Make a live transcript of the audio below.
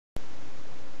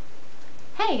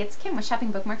Hey, it's Kim with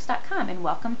shoppingbookmarks.com and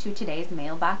welcome to today's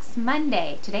Mailbox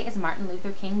Monday. Today is Martin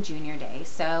Luther King Jr. Day,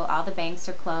 so all the banks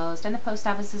are closed and the post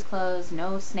office is closed.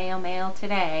 No snail mail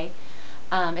today.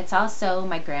 It's also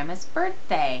my grandma's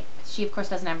birthday. She, of course,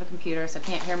 doesn't have a computer, so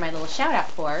can't hear my little shout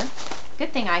out for her.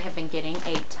 Good thing I have been getting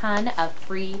a ton of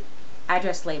free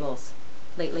address labels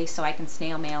lately, so I can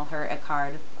snail mail her a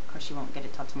card. Of course, she won't get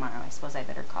it till tomorrow. I suppose I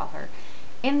better call her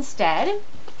instead.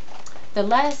 The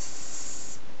less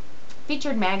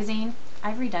featured magazine,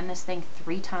 I've redone this thing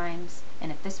 3 times,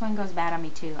 and if this one goes bad on me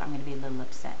too, I'm going to be a little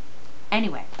upset.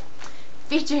 Anyway,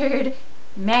 featured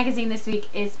magazine this week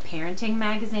is Parenting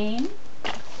Magazine.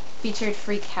 Featured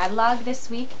free catalog this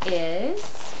week is,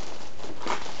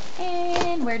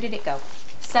 and where did it go?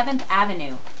 7th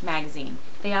Avenue Magazine.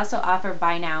 They also offer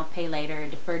buy now, pay later,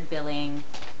 deferred billing,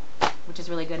 which is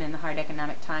really good in the hard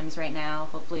economic times right now.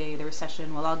 Hopefully the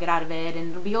recession will all get out of it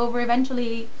and it'll be over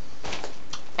eventually.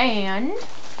 And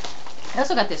I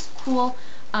also got this cool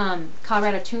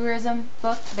Colorado tourism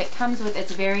book that comes with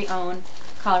its very own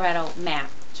Colorado map,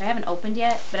 which I haven't opened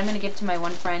yet, but I'm going to give to my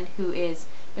one friend who is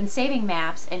been saving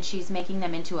maps, and she's making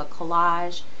them into a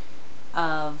collage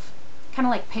of kind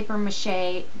of like paper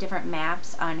mache different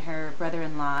maps on her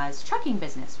brother-in-law's trucking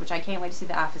business, which I can't wait to see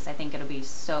the office. I think it'll be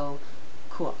so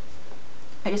cool.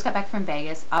 I just got back from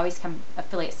Vegas. Always come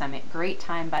affiliate summit. Great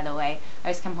time, by the way. I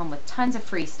always come home with tons of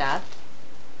free stuff.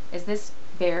 Is this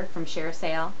bear from Share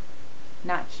Sale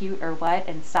not cute or what,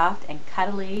 and soft and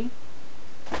cuddly?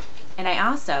 And I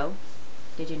also,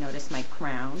 did you notice my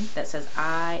crown that says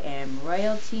I am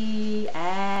royalty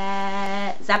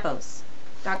at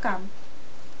Zappos.com?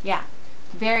 Yeah,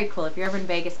 very cool. If you're ever in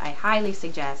Vegas, I highly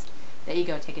suggest that you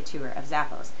go take a tour of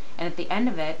Zappos. And at the end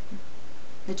of it,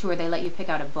 the tour, they let you pick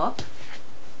out a book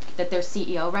that their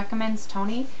CEO recommends.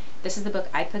 Tony, this is the book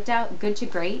I picked out, Good to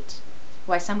Great: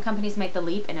 Why Some Companies Make the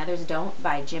Leap and Others Don't,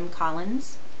 by Jim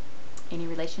Collins. Any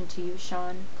relation to you,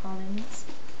 Sean Collins?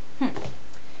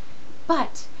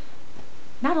 But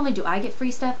not only do I get free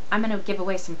stuff, I'm going to give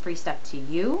away some free stuff to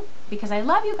you because I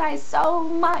love you guys so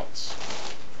much.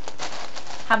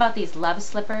 How about these love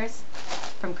slippers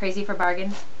from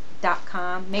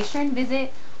crazyforbargains.com? Make sure and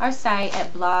visit our site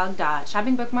at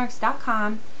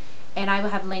blog.shoppingbookmarks.com, and I will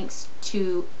have links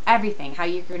to everything, how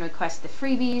you can request the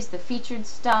freebies, the featured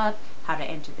stuff, how to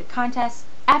enter the contest,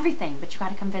 everything. But you got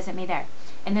to come visit me there.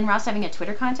 And then we're also having a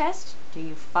Twitter contest. Do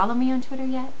you follow me on Twitter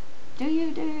yet? Do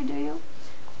you?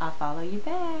 I'll follow you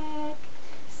back.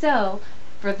 So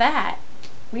for that,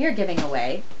 we are giving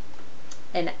away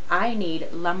an I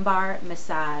Need Lumbar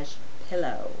Massage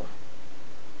pillow.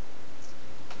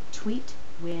 Tweet,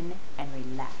 win, and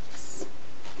relax.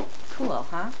 Cool,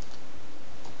 huh?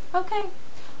 Okay.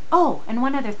 Oh, and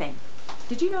one other thing.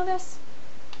 Did you know this?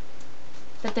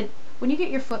 That when you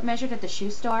get your foot measured at the shoe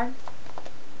store,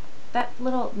 that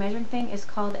little measuring thing is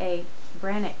called a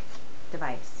Brannick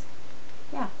device.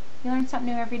 Yeah, you learn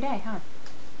something new every day, huh?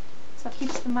 So it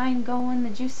keeps the mind going, the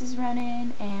juices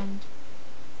running, and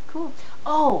cool.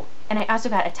 Oh, and I also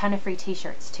got a ton of free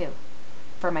t-shirts too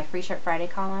for my Free Shirt Friday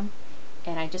column.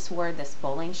 And I just wore this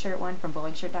bowling shirt one from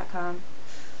bowlingshirt.com.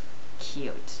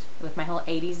 Cute. With my whole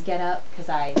 80s get up, because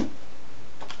I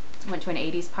went to an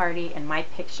 80s party and my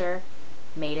picture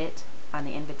made it on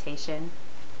the invitation.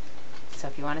 So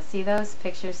if you want to see those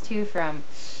pictures too from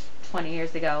 20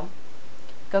 years ago,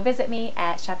 go visit me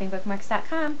at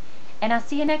shoppingbookmarks.com, and I'll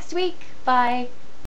see you next week. Bye.